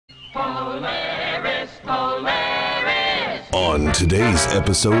Polaris, Polaris. On today's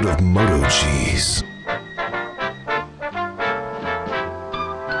episode of MotoCheez.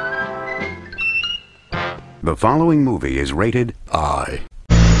 The following movie is rated I.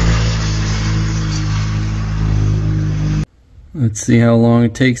 Let's see how long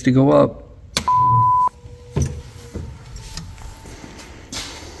it takes to go up.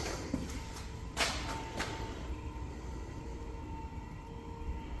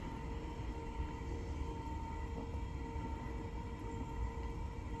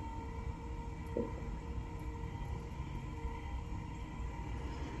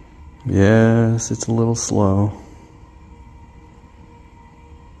 Yes, it's a little slow.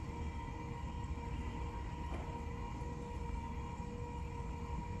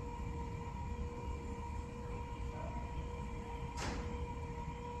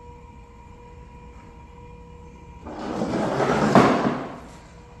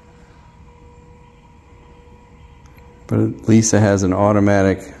 But at least it has an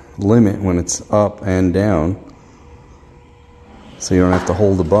automatic limit when it's up and down. So you don't have to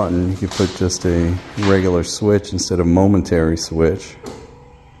hold the button. You can put just a regular switch instead of momentary switch.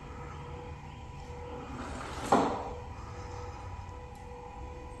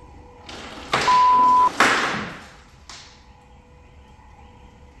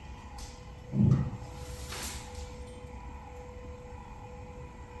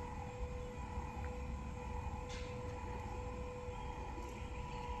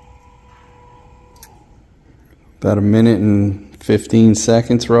 About a minute and 15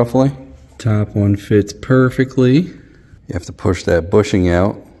 seconds roughly. Top one fits perfectly. You have to push that bushing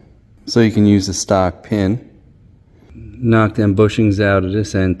out so you can use a stock pin. Knock them bushings out of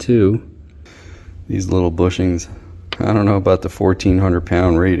this end too. These little bushings, I don't know about the 1,400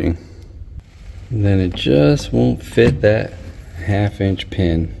 pound rating. And then it just won't fit that 1/2 inch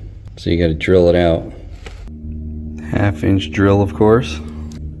pin. So you got to drill it out. 1/2 inch drill, of course.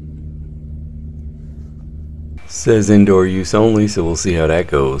 Says indoor use only, so we'll see how that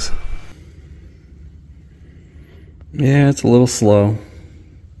goes. Yeah, it's a little slow.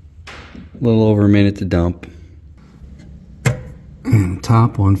 A little over a minute to dump. And the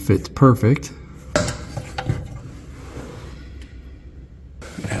top one fits perfect.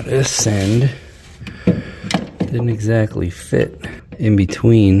 Now this end didn't exactly fit in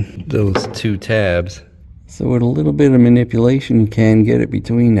between those two tabs. So with a little bit of manipulation, you can get it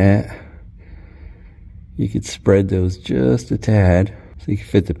between that. You could spread those just a tad so you can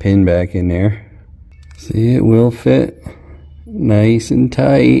fit the pin back in there. See, it will fit nice and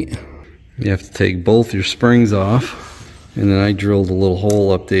tight. You have to take both your springs off, and then I drilled a little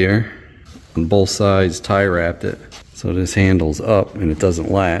hole up there on both sides, tie wrapped it so this handle's up and it doesn't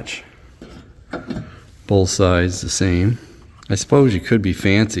latch. Both sides the same. I suppose you could be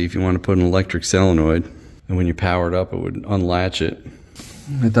fancy if you want to put an electric solenoid, and when you power it up it would unlatch it.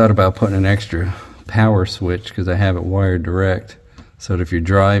 I thought about putting an extra power switch because I have it wired direct, so that if you're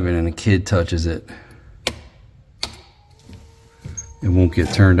driving and a kid touches it, it won't get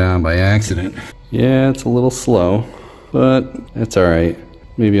turned on by accident. Yeah, it's a little slow, but that's alright.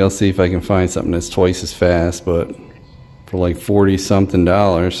 Maybe I'll see if I can find something that's twice as fast, but for like $40 something,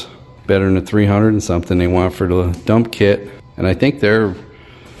 better than the 300 and something they want for the dump kit. And I think they're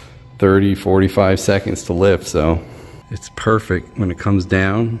 30-45 seconds to lift, so it's perfect when it comes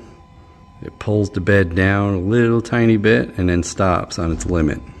down. It pulls the bed down a little tiny bit and then stops on its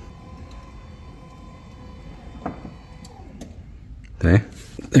limit. Okay,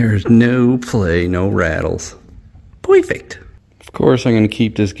 there's no play, no rattles. Perfect. Of course, I'm going to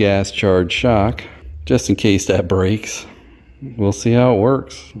keep this gas charged shock just in case that breaks. We'll see how it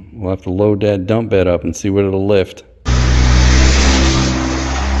works. We'll have to load that dump bed up and see what it'll lift.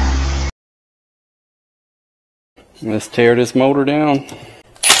 Let's tear this motor down.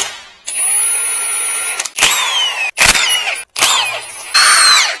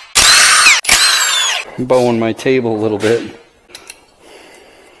 I'm bowing my table a little bit.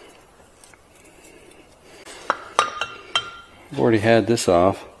 I've already had this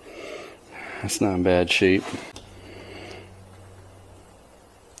off. It's not in bad shape.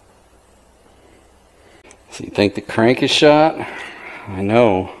 So you think the crank is shot? I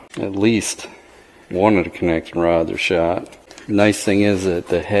know, at least one of the connecting rods are shot. The nice thing is that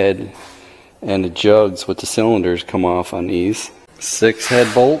the head and the jugs with the cylinders come off on these. 6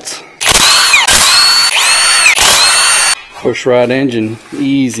 head bolts. Push rod engine,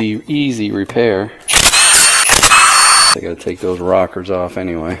 easy repair. I gotta take those rockers off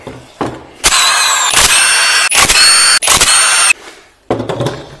anyway.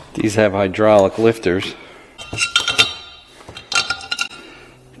 These have hydraulic lifters.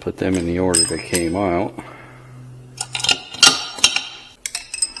 Put them in the order they came out.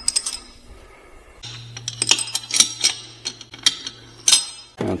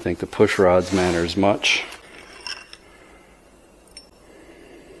 I don't think the push rods matter as much.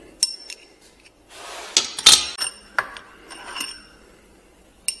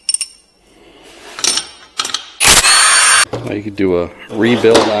 Well, you could do a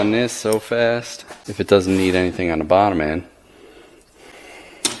rebuild on this so fast if it doesn't need anything on the bottom end.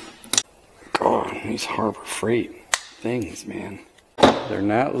 God, these Harbor Freight things, man. They're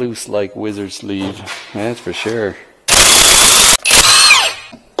not loose like Wizard Sleeve, that's for sure.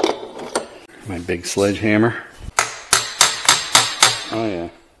 My big sledgehammer. Oh yeah.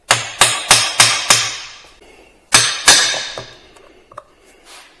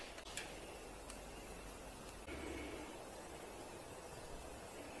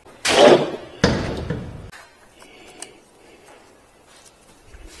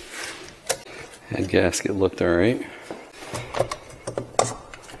 Head gasket looked alright.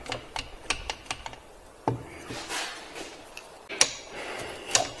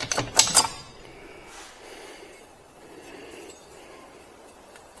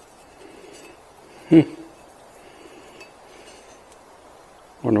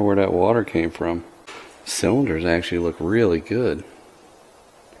 Wonder where that water came from. Cylinders actually look really good.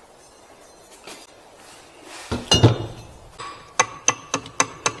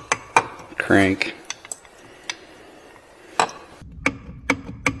 Crank.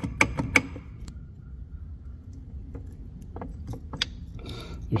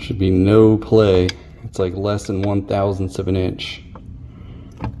 There should be no play. It's like less than 1/1000th of an inch.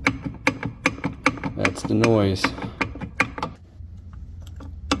 That's the noise.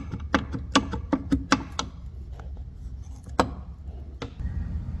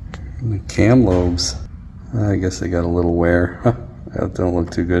 And the cam lobes, I guess they got a little wear. That don't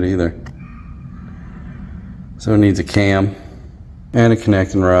look too good either. So it needs a cam and a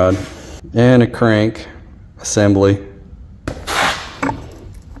connecting rod and a crank assembly.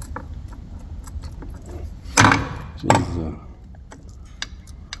 Jesus.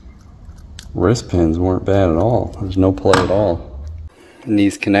 Wrist pins weren't bad at all. There's no play at all. And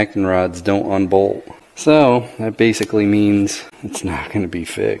these connecting rods don't unbolt. So that basically means it's not going to be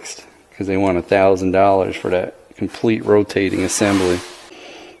fixed because they want $1,000 for that complete rotating assembly.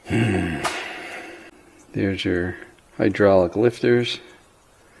 There's your hydraulic lifters,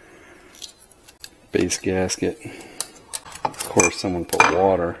 base gasket. Of course, someone put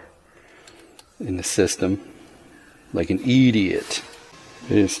water in the system like an idiot.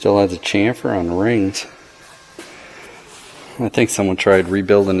 It still has a chamfer on the rings. I think someone tried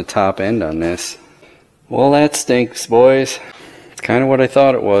rebuilding the top end on this. Well, that stinks, boys. It's kind of what I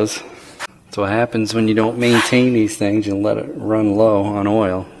thought it was. That's what happens when you don't maintain these things and let it run low on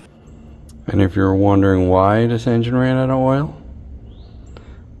oil. And if you're wondering why this engine ran out of oil,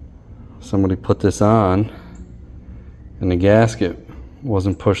 somebody put this on and the gasket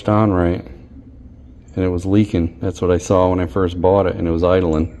wasn't pushed on right and it was leaking. That's what I saw when I first bought it, and it was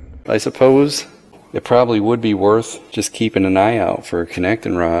idling. I suppose it probably would be worth just keeping an eye out for a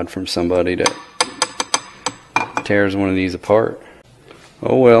connecting rod from somebody that tears one of these apart.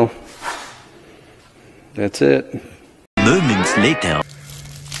 Oh well, that's it. Moments later.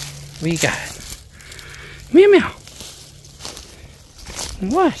 What you got? Meow meow.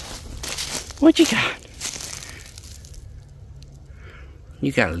 What? What you got?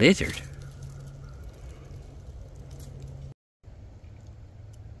 You got a lizard.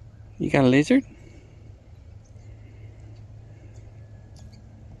 You got a lizard?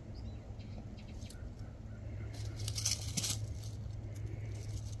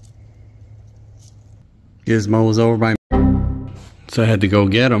 Gizmo was over by me, so I had to go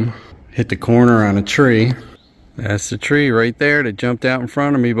get him. Hit the corner on a tree. That's the tree right there that jumped out in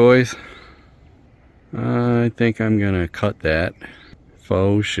front of me, boys. I think I'm gonna cut that.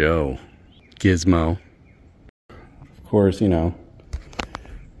 Faux show. Gizmo. Of course, you know,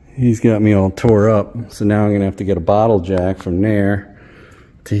 he's got me all tore up, so now I'm gonna have to get a bottle jack from there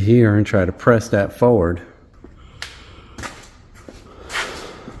to here and try to press that forward.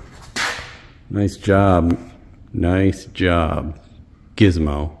 Nice job. Nice job,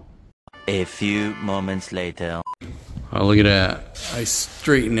 Gizmo. A few moments later. Oh, look at that. I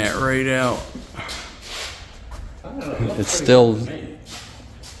straightened that right out. It's still,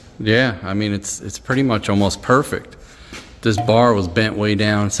 yeah, I mean, it's pretty much almost perfect. This bar was bent way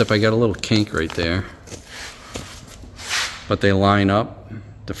down, except I got a little kink right there. But they line up,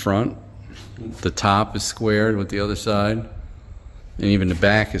 the front. The top is squared with the other side. And even the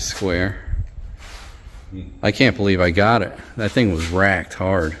back is square. I can't believe I got it. That thing was racked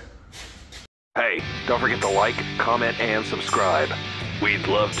hard. Hey, don't forget to like, comment, and subscribe. We'd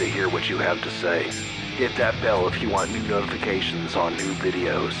love to hear what you have to say. Hit that bell if you want new notifications on new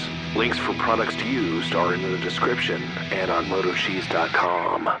videos. Links for products used are in the description and on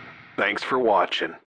MotoCheez.com. Thanks for watching.